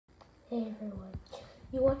Hey everyone,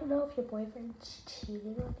 you want to know if your boyfriend's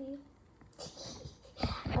cheating on you?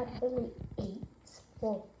 I'm only 8,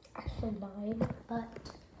 well actually 9,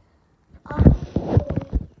 but I'm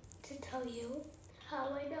going to tell you how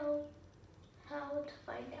I know how to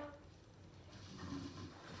find out.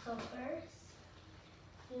 So first,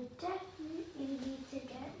 you definitely need to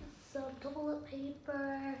get some toilet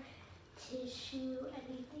paper, tissue,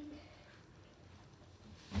 anything.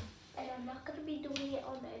 And I'm not going to be doing it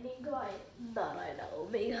on any guy that I know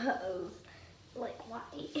because, like, why?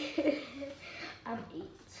 I'm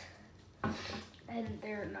 8 and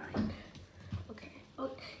they're 9. Okay. Oh,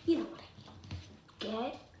 you know what I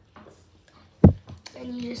mean. Get,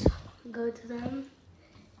 and you just go to them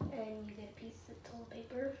and you get a piece of toilet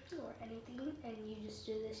paper or anything and you just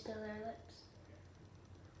do this to their lips.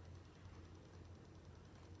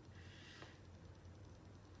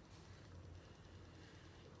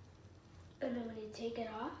 And then when you take it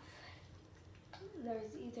off,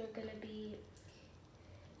 there's either gonna be,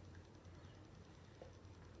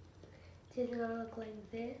 it's either gonna look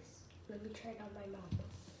like this. Let me try it on my mom.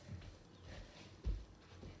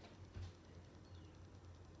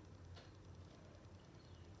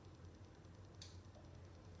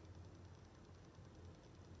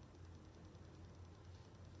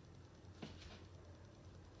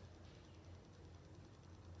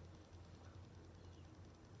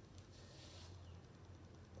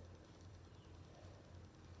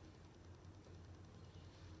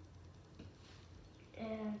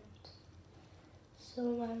 And so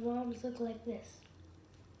my mom's look like this.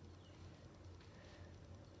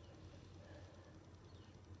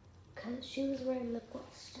 Because she was wearing lip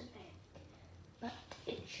gloss today. But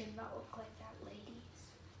it should not look like that, lady.